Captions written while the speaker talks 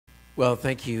Well,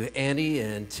 thank you, Annie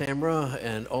and Tamara,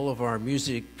 and all of our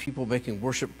music people making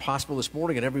worship possible this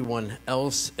morning, and everyone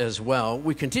else as well.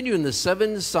 We continue in the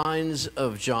 7 signs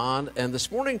of John, and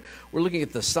this morning we're looking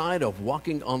at the sign of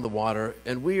walking on the water,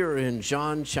 and we are in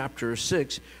John chapter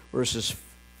 6, verses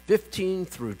 15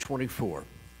 through 24.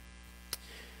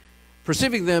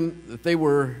 Perceiving them that they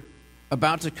were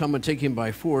about to come and take him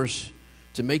by force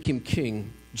to make him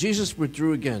king, Jesus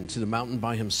withdrew again to the mountain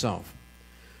by himself.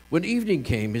 When evening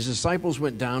came, his disciples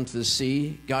went down to the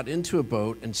sea, got into a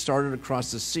boat, and started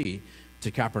across the sea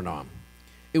to Capernaum.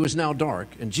 It was now dark,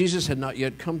 and Jesus had not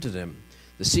yet come to them.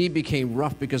 The sea became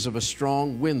rough because of a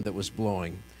strong wind that was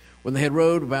blowing. When they had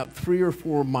rowed about 3 or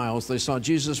 4 miles, they saw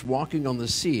Jesus walking on the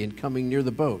sea and coming near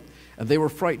the boat, and they were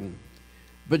frightened.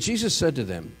 But Jesus said to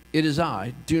them, "It is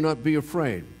I, do not be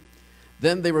afraid."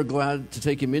 Then they were glad to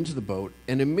take him into the boat,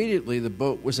 and immediately the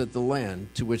boat was at the land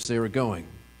to which they were going.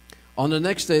 On the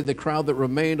next day, the crowd that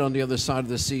remained on the other side of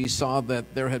the sea saw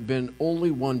that there had been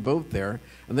only one boat there,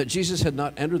 and that Jesus had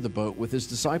not entered the boat with his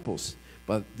disciples,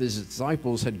 but his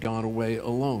disciples had gone away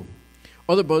alone.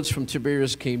 Other boats from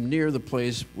Tiberias came near the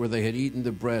place where they had eaten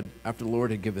the bread after the Lord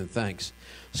had given thanks.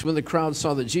 So when the crowd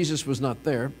saw that Jesus was not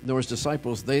there, nor his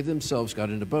disciples, they themselves got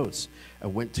into boats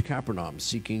and went to Capernaum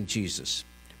seeking Jesus.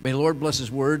 May the Lord bless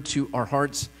his word to our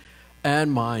hearts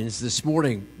and minds this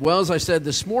morning. Well, as I said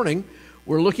this morning,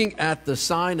 we're looking at the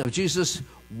sign of Jesus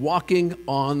walking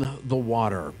on the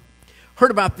water.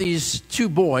 Heard about these 2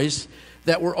 boys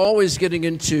that were always getting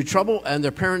into trouble, and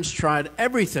their parents tried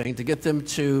everything to get them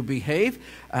to behave.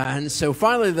 And so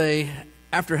finally they,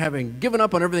 after having given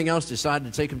up on everything else, decided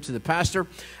to take them to the pastor.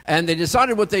 And they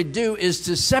decided what they'd do is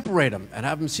to separate them and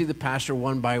have them see the pastor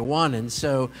one by one. And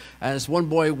so as one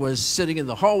boy was sitting in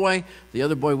the hallway, the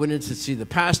other boy went in to see the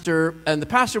pastor. And the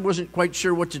pastor wasn't quite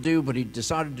sure what to do, but he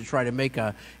decided to try to make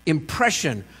an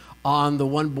impression on the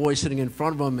one boy sitting in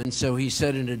front of him. And so he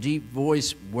said in a deep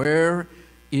voice, "Where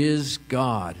is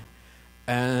God?"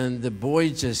 And the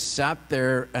boy just sat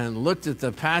there and looked at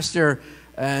the pastor.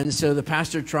 And so the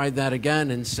pastor tried that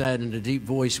again and said in a deep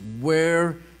voice,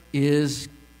 "Where is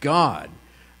God?"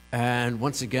 And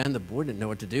once again, the boy didn't know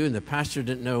what to do, and the pastor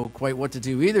didn't know quite what to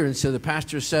do either. And so the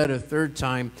pastor said a third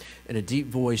time in a deep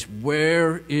voice,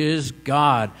 "Where is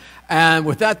God?" And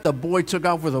with that, the boy took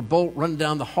off with a bolt, run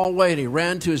down the hallway, and he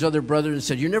ran to his other brother and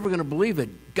said, "You're never going to believe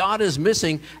it. God is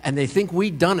missing, and they think we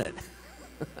done it."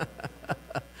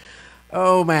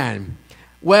 Oh, man.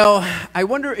 Well, I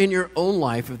wonder in your own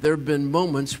life if there have been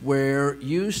moments where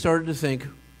you started to think,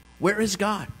 where is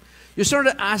God? You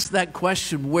started to ask that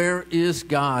question, where is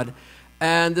God?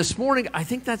 And this morning, I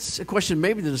think that's a question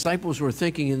maybe the disciples were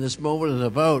thinking in this moment of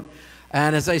the boat.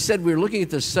 And as I said, we're looking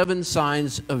at the 7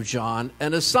 signs of John.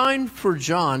 And a sign for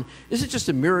John isn't just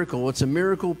a miracle, it's a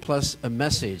miracle plus a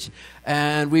message.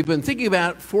 And we've been thinking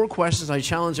about 4 questions. I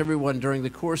challenge everyone during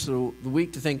the course of the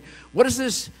week to think, what does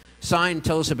this sign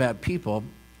tell us about people?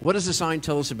 What does the sign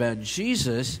tell us about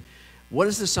Jesus? What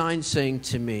is the sign saying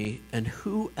to me? And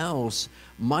who else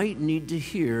might need to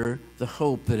hear the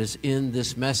hope that is in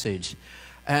this message?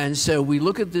 And so we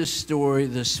look at this story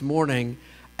this morning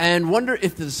and wonder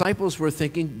if the disciples were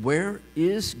thinking, where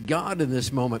is God in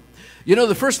this moment? You know,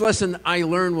 the first lesson I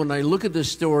learned when I look at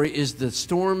this story is that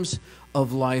storms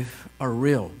of life are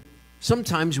real.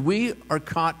 Sometimes we are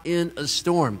caught in a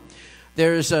storm.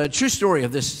 There's a true story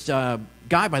of this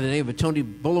guy by the name of Tony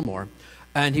Bullimore,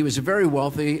 and he was very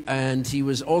wealthy, and he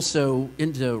was also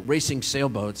into racing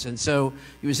sailboats. And so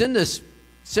he was in this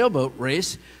sailboat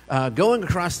race going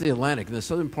across the Atlantic, the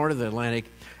southern part of the Atlantic,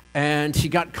 and he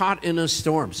got caught in a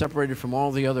storm, separated from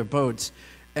all the other boats.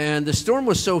 And the storm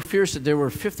was so fierce that there were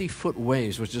 50-foot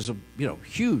waves, which is a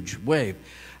huge wave.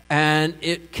 And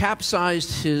it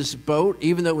capsized his boat,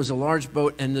 even though it was a large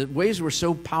boat, and the waves were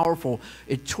so powerful,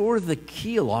 it tore the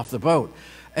keel off the boat.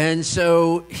 And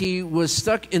so he was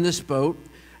stuck in this boat,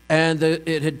 and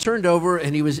it had turned over,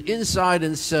 and he was inside,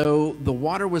 and so the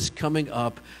water was coming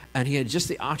up, and he had just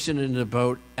the oxygen in the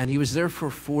boat, and he was there for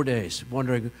 4 days,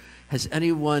 wondering, has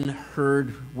anyone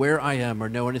heard where I am or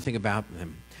know anything about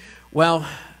him? Well,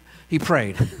 he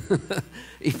prayed.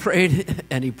 He prayed,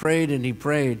 and he prayed, and he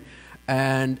prayed.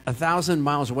 And 1,000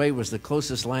 miles away was the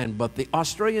closest land, but the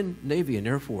Australian Navy and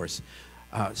Air Force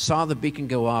saw the beacon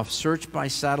go off, searched by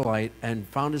satellite, and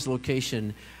found his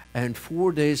location. And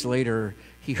 4 days later,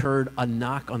 he heard a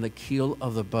knock on the keel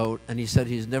of the boat, and he said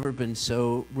he's never been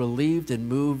so relieved and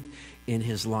moved in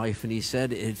his life. And he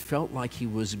said it felt like he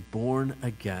was born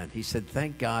again. He said,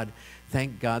 thank God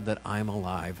that I'm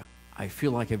alive. I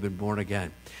feel like I've been born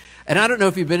again. And I don't know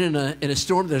if you've been in a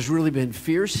storm that has really been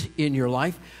fierce in your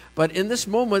life, but in this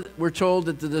moment, we're told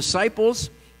that the disciples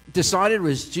decided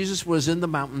was Jesus was in the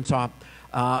mountaintop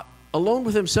alone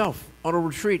with himself on a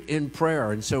retreat in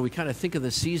prayer. And so we kind of think of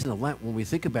the season of Lent when we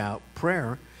think about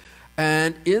prayer.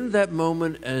 And in that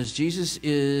moment, as Jesus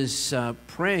is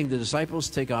praying, the disciples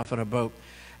take off on a boat.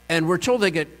 And we're told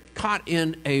they get caught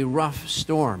in a rough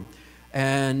storm.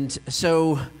 And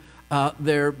so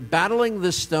they're battling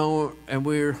the storm, and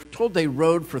we're told they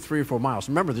rowed for 3 or 4 miles.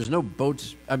 Remember, there's no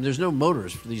boats. There's no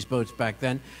motors for these boats back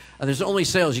then. There's only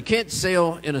sails. You can't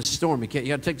sail in a storm. You got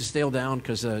to take the sail down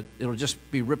because it'll just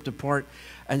be ripped apart.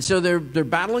 And so they're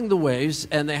battling the waves,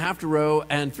 and they have to row.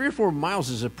 And 3 or 4 miles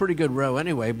is a pretty good row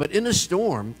anyway. But in a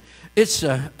storm, it's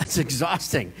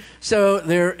exhausting. So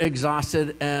they're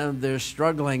exhausted, and they're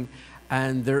struggling,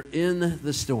 and they're in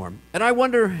the storm. And I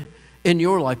wonder, in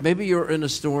your life, maybe you're in a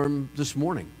storm this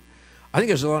morning. I think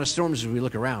there's a lot of storms as we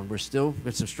look around. We're still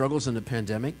got some struggles in the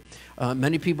pandemic.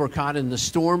 Many people are caught in the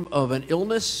storm of an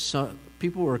illness.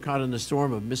 People are caught in the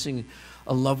storm of missing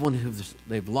a loved one who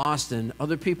they've lost. And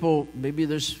other people, maybe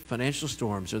there's financial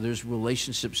storms or there's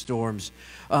relationship storms.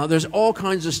 There's all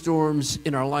kinds of storms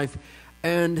in our life.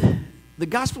 And the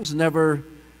Gospels never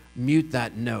mute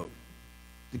that note.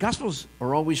 The Gospels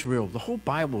are always real. The whole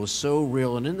Bible is so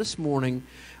real. And in this morning,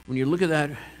 when you look at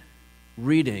that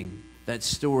reading, that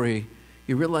story,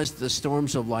 you realize the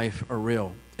storms of life are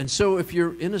real. And so if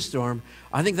you're in a storm,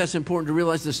 I think that's important to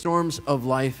realize the storms of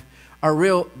life are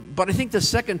real. But I think the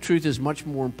second truth is much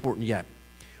more important yet,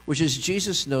 which is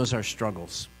Jesus knows our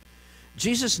struggles.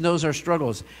 Jesus knows our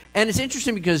struggles. And it's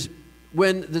interesting because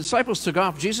when the disciples took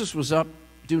off, Jesus was up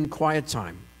doing quiet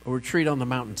time, a retreat on the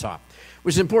mountaintop.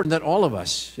 Which is important that all of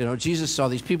us, Jesus saw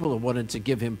these people that wanted to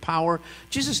give him power.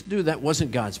 Jesus knew that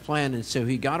wasn't God's plan, and so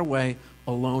he got away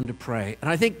alone to pray. And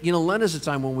I think, Lent is a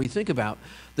time when we think about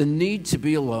the need to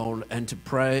be alone and to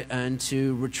pray and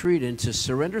to retreat and to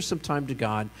surrender some time to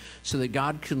God so that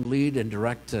God can lead and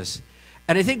direct us.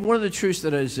 And I think one of the truths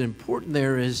that is important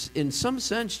there is, in some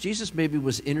sense, Jesus maybe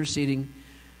was interceding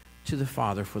to the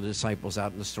Father for the disciples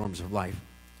out in the storms of life,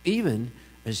 even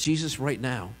as Jesus right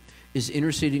now is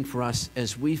interceding for us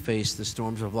as we face the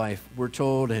storms of life. We're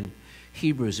told in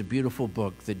Hebrews, a beautiful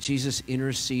book, that Jesus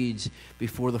intercedes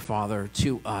before the Father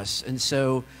to us. And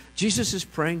so Jesus is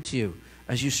praying to you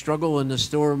as you struggle in the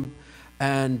storm.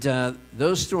 And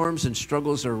those storms and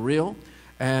struggles are real.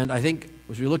 And I think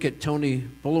as we look at Tony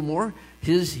Bullimore,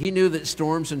 he knew that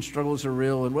storms and struggles are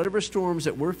real. And whatever storms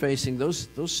that we're facing, those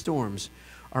storms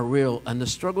are real, and the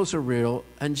struggles are real,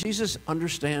 and Jesus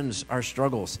understands our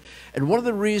struggles. And one of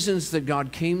the reasons that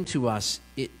God came to us,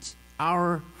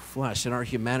 our flesh and our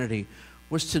humanity,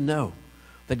 was to know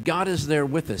that God is there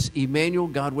with us. Emmanuel,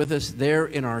 God with us, there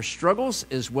in our struggles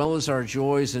as well as our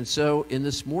joys. And so in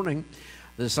this morning,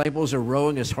 the disciples are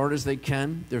rowing as hard as they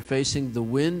can. They're facing the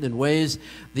wind and waves.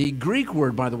 The Greek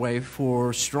word, by the way,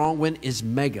 for strong wind is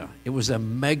mega. It was a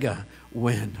mega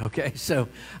wind, okay? So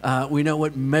we know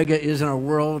what mega is in our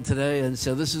world today, and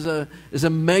so this is a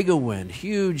mega wind,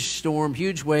 huge storm,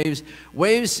 huge waves.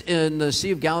 Waves in the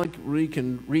Sea of Galilee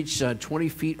can reach 20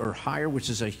 feet or higher, which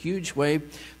is a huge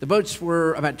wave. The boats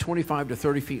were about 25 to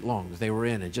 30 feet long as they were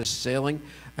in and just sailing,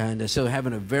 and so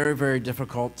having a very, very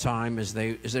difficult time as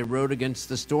they rowed against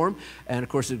the storm. And of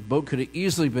course, the boat could have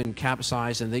easily been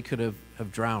capsized and they could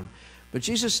have drowned. But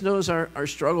Jesus knows our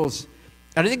struggles.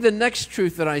 And I think the next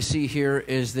truth that I see here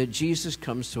is that Jesus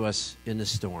comes to us in the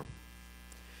storm.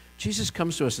 Jesus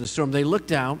comes to us in the storm. They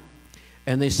looked out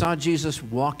and they saw Jesus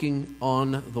walking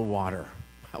on the water.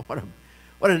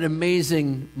 What an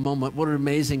amazing moment. What an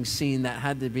amazing scene that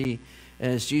had to be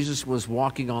as Jesus was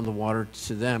walking on the water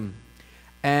to them.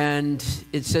 And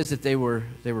it says that they were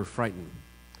frightened,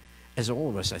 as all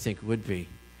of us, I think, would be.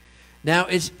 Now,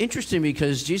 it's interesting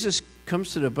because Jesus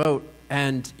comes to the boat,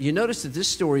 and you notice that this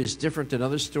story is different than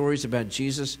other stories about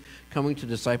Jesus coming to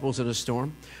disciples in a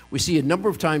storm. We see a number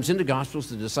of times in the Gospels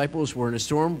the disciples were in a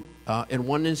storm. In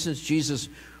one instance, Jesus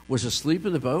was asleep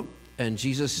in the boat, and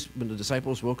Jesus, when the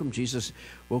disciples woke him, Jesus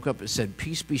woke up and said,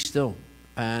 "Peace, be still."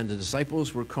 And the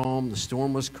disciples were calm, the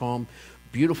storm was calm.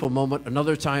 Beautiful moment.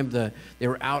 Another time they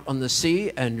were out on the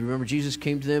sea, and remember Jesus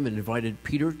came to them and invited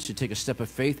Peter to take a step of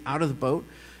faith out of the boat.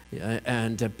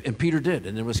 And Peter did,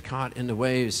 and then was caught in the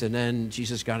waves. And then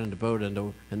Jesus got in the boat,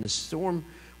 and the storm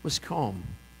was calm.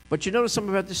 But you notice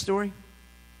something about this story?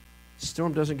 The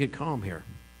storm doesn't get calm here.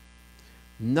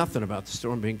 Nothing about the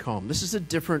storm being calm. This is a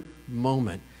different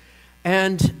moment.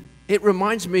 And it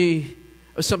reminds me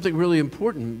of something really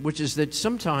important, which is that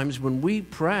sometimes when we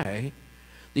pray,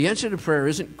 the answer to prayer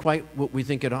isn't quite what we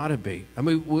think it ought to be. I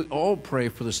mean, we all pray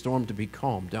for the storm to be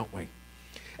calm, don't we?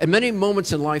 At many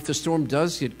moments in life, the storm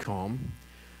does get calm,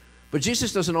 But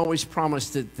Jesus doesn't always promise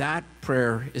that that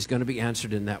prayer is going to be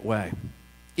answered in that way.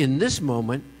 In this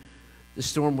moment, the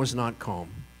storm was not calm.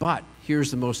 But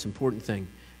here's the most important thing.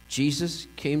 Jesus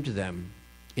came to them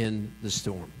in the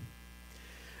storm.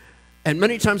 And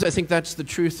many times I think that's the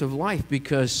truth of life,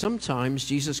 because sometimes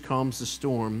Jesus calms the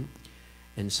storm,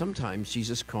 and sometimes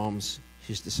Jesus calms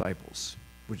his disciples,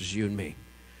 which is you and me.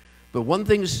 But one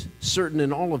thing's certain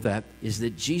in all of that is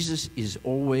that Jesus is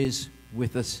always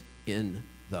with us in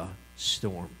the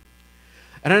storm.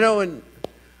 And I know when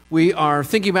we are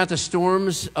thinking about the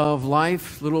storms of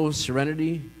life, little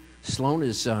Serenity Sloan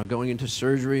is going into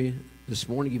surgery this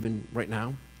morning, even right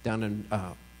now, down in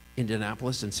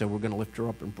Indianapolis, and so we're going to lift her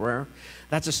up in prayer.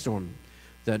 That's a storm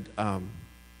that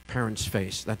parents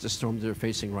face. That's a storm they're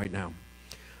facing right now.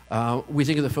 We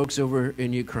think of the folks over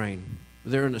in Ukraine.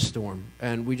 They're in a storm,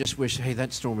 and we just wish, hey,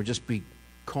 that storm would just be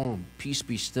calm, peace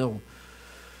be still.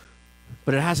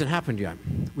 But it hasn't happened yet.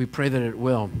 We pray that it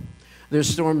will. There's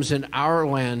storms in our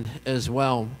land as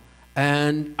well,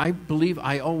 and I believe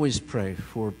I always pray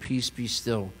for peace be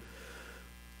still.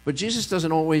 But Jesus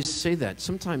doesn't always say that.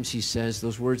 Sometimes he says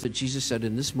those words that Jesus said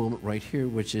in this moment right here,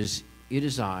 which is, "It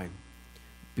is I,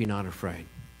 be not afraid."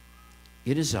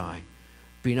 It is I,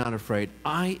 be not afraid.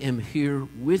 I am here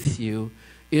with you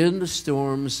in the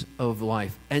storms of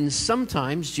life. And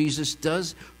sometimes Jesus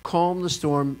does calm the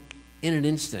storm in an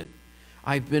instant.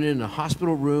 I've been in a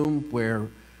hospital room where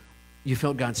you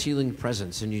felt God's healing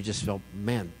presence, and you just felt,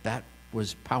 man, that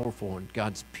was powerful, and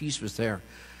God's peace was there.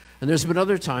 And there's been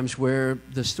other times where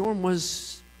the storm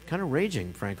was kind of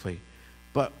raging, frankly.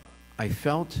 But I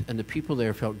felt, and the people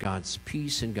there felt, God's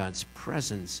peace and God's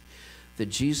presence, that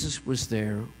Jesus was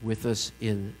there with us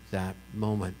in that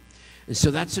moment. And so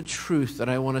that's a truth that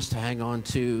I want us to hang on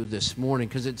to this morning,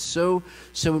 because it's so,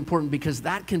 so important, because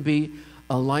that can be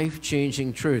a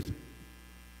life-changing truth.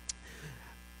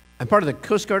 I'm part of the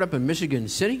Coast Guard up in Michigan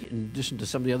City, in addition to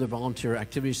some of the other volunteer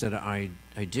activities that I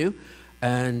do.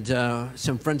 And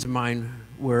some friends of mine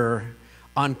were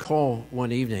on call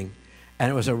one evening, and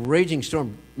it was a raging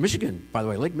storm. Michigan, by the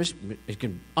way, Lake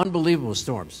Michigan, unbelievable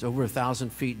storms, over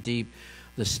 1,000 feet deep.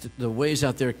 The waves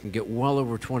out there can get well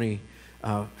over 20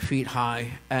 feet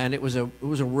high, and it was a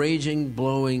raging,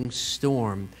 blowing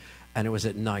storm, and it was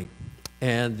at night.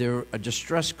 And a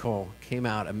distress call came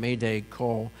out, a Mayday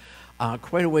call,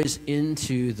 quite a ways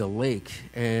into the lake,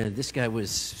 and this guy was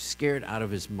scared out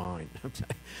of his mind.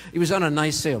 He was on a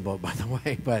nice sailboat, by the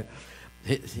way, but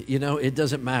it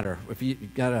doesn't matter. If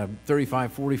you've got a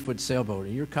 35, 40-foot sailboat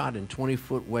and you're caught in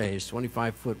 20-foot waves,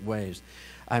 25-foot waves,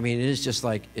 I mean, it's just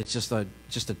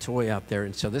a toy out there.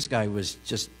 And so this guy was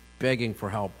just begging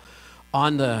for help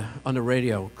on the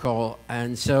radio call,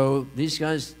 and so these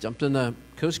guys jumped in the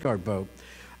Coast Guard boat,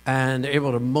 and they're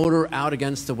able to motor out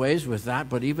against the waves with that.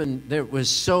 But even the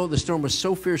storm was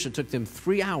so fierce, it took them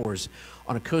 3 hours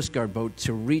on a Coast Guard boat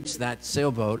to reach that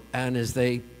sailboat. And as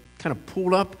they kind of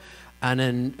pulled up and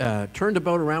then turned the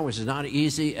boat around, which is not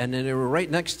easy, and then they were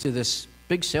right next to this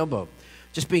big sailboat,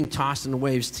 just being tossed in the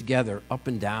waves together, up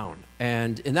and down.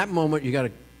 And in that moment, you got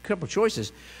a couple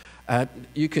choices.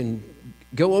 You can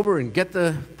go over and get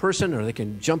the person, or they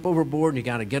can jump overboard, and you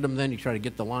got to get them then. You try to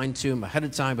get the line to them ahead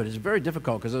of time, but it's very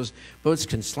difficult because those boats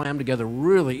can slam together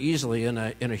really easily in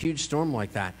a huge storm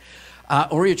like that.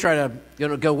 Or you try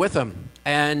to go with them,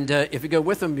 and if you go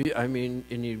with them,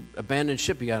 and you abandon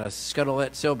ship, you got to scuttle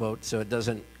that sailboat so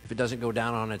if it doesn't go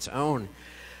down on its own.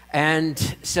 And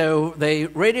so they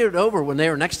radioed over when they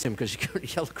were next to him, because you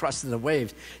couldn't yell across the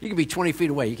waves. You could be 20 feet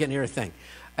away, you can't hear a thing.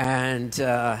 And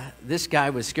this guy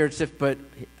was scared stiff, but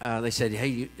they said,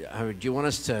 hey, do you want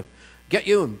us to get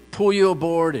you and pull you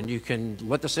aboard, and you can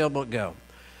let the sailboat go?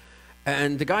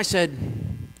 And the guy said,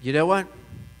 you know what?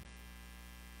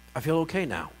 I feel okay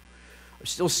now. I'm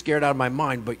still scared out of my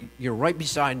mind, but you're right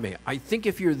beside me. I think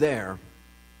if you're there,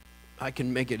 I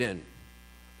can make it in.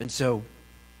 And so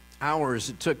hours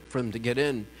it took for them to get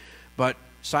in, but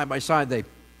side by side they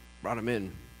brought him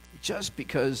in just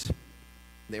because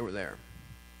they were there.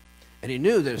 And he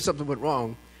knew that if something went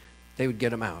wrong, they would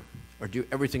get him out or do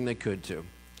everything they could to.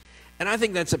 And I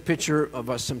think that's a picture of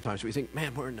us sometimes. We think,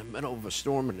 man, we're in the middle of a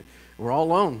storm and we're all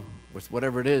alone with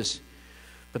whatever it is.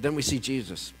 But then we see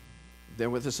Jesus there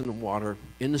with us in the water,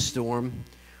 in the storm,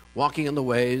 walking on the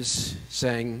waves,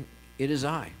 saying, it is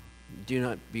I. Do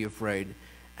not be afraid.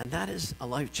 And that is a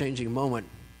life-changing moment.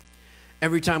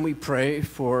 Every time we pray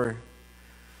for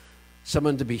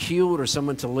someone to be healed or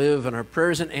someone to live, and our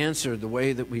prayer isn't answered the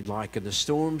way that we'd like, and the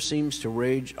storm seems to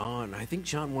rage on, I think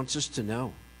John wants us to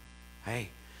know, hey,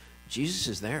 Jesus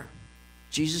is there.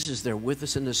 Jesus is there with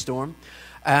us in the storm.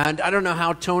 And I don't know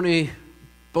how Tony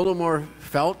Voldemort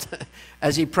felt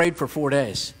as he prayed for 4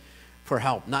 days for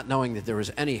help, not knowing that there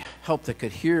was any help that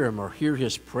could hear him or hear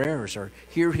his prayers or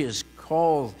hear his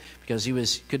call, because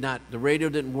the radio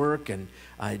didn't work, and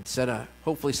I'd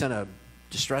hopefully sent a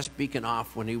distress beacon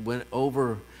off when he went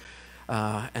over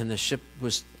and the ship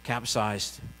was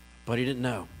capsized, but he didn't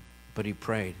know, but he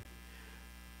prayed.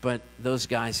 But those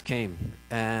guys came,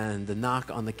 and the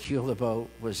knock on the keel of the boat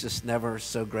was just never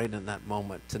so great in that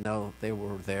moment, to know they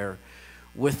were there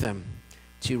with him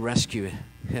to rescue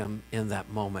him in that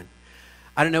moment.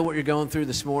 I don't know what you're going through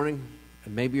this morning.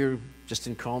 Maybe you're just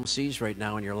in calm seas right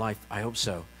now in your life. I hope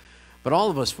so. But all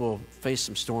of us will face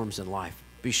some storms in life.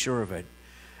 Be sure of it.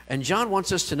 And John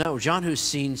wants us to know, John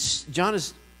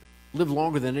has lived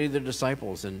longer than any of the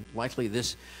disciples, and likely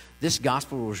this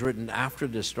gospel was written after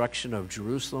the destruction of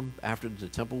Jerusalem, after the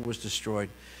temple was destroyed.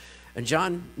 And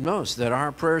John knows that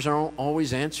our prayers aren't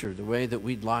always answered the way that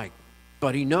we'd like.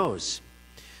 But he knows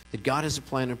that God has a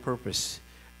plan and purpose,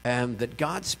 and that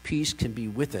God's peace can be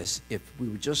with us if we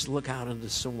would just look out into the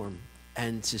storm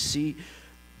and to see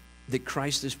that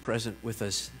Christ is present with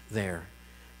us there,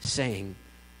 saying,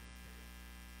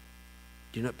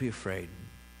 "Do not be afraid.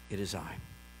 It is I.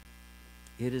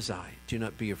 It is I. Do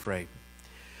not be afraid."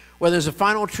 Well, there's a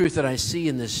final truth that I see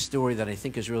in this story that I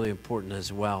think is really important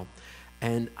as well,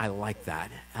 and I like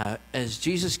that. As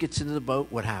Jesus gets into the boat,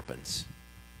 what happens?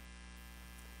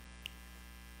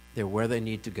 They're where they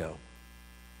need to go.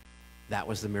 That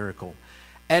was the miracle.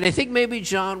 And I think maybe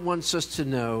John wants us to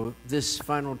know this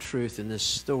final truth in this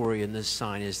story, and this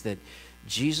sign, is that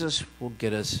Jesus will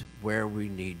get us where we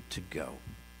need to go.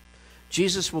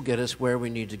 Jesus will get us where we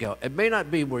need to go. It may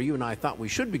not be where you and I thought we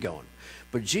should be going,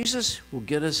 but Jesus will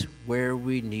get us where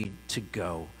we need to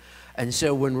go. And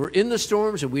so when we're in the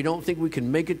storms and we don't think we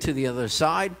can make it to the other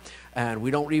side, and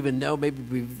we don't even know, maybe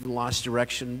we've lost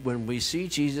direction, when we see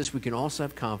Jesus, we can also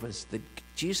have confidence that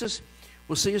Jesus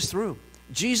will see us through.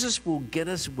 Jesus will get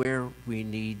us where we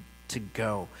need to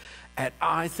go. And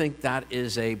I think that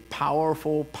is a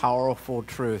powerful, powerful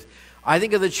truth. I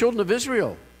think of the children of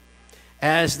Israel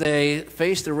as they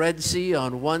faced the Red Sea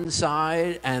on one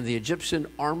side and the Egyptian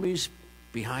armies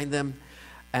behind them.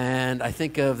 And I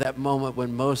think of that moment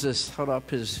when Moses held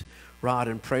up his rod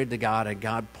and prayed to God, and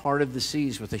God parted the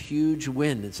seas with a huge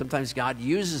wind. And sometimes God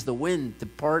uses the wind to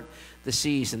part the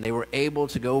seas, and they were able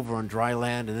to go over on dry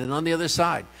land. And then on the other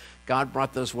side, God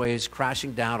brought those waves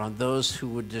crashing down on those who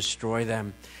would destroy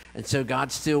them. And so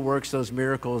God still works those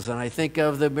miracles. And I think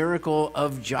of the miracle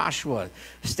of Joshua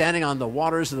standing on the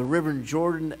waters of the river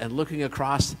Jordan and looking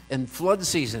across in flood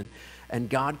season, and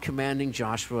God commanding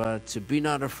Joshua to be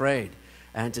not afraid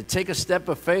and to take a step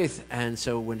of faith. And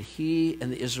so when he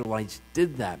and the Israelites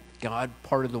did that, God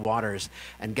parted the waters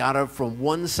and got up from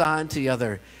one side to the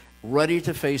other, ready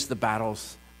to face the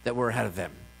battles that were ahead of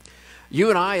them. You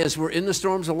and I, as we're in the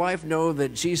storms of life, know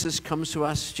that Jesus comes to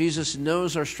us. Jesus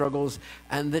knows our struggles,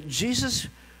 and that Jesus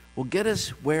will get us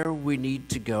where we need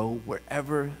to go,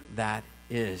 wherever that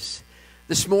is.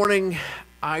 This morning,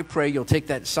 I pray you'll take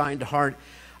that sign to heart.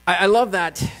 I love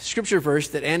that scripture verse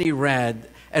that Annie read.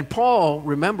 And Paul,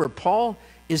 remember, Paul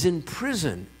is in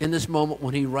prison in this moment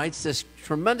when he writes this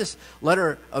tremendous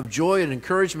letter of joy and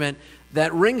encouragement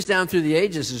that rings down through the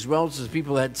ages as well as the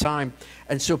people at that time.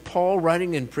 And so Paul,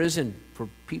 writing in prison for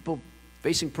people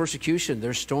facing persecution,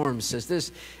 their storms, says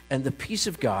this: "And the peace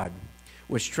of God,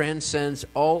 which transcends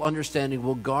all understanding,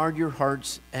 will guard your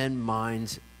hearts and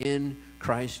minds in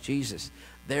Christ Jesus."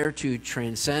 There to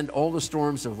transcend all the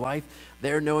storms of life,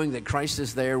 there knowing that Christ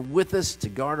is there with us to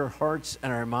guard our hearts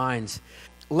and our minds.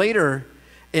 Later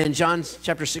in John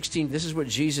chapter 16, this is what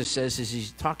Jesus says as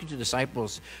he's talking to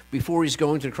disciples before he's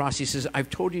going to the cross. He says, "I've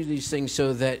told you these things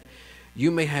so that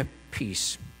you may have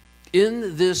peace.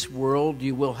 In this world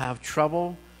you will have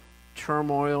trouble,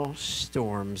 turmoil,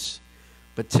 storms,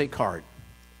 but take heart.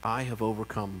 I have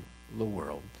overcome the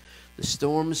world." The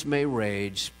storms may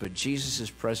rage, but Jesus is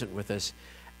present with us,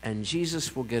 and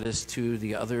Jesus will get us to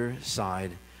the other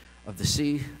side of the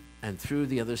sea and through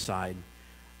the other side,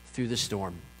 through the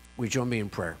storm. Will you join me in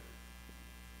prayer?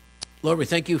 Lord, we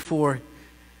thank you for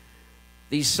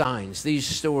these signs, these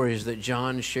stories that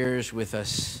John shares with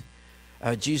us.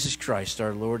 Jesus Christ,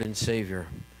 our Lord and Savior.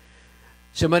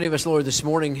 So many of us, Lord, this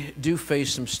morning do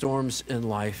face some storms in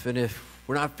life, and if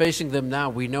we're not facing them now,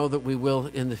 we know that we will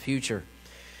in the future.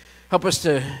 Help us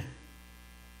to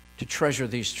treasure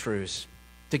these truths,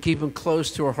 to keep them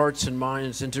close to our hearts and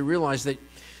minds, and to realize that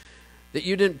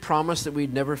you didn't promise that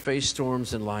we'd never face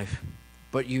storms in life,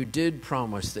 but you did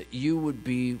promise that you would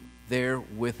be there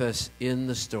with us in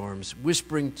the storms,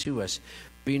 whispering to us,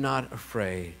 "Be not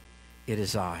afraid, it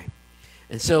is I."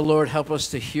 And so, Lord, help us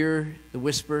to hear the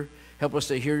whisper. Help us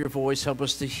to hear your voice. Help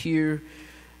us to hear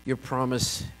your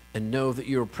promise and know that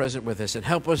you are present with us. And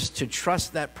help us to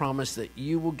trust that promise that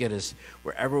you will get us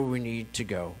wherever we need to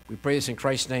go. We pray this in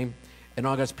Christ's name. And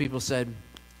all God's people said,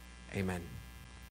 amen.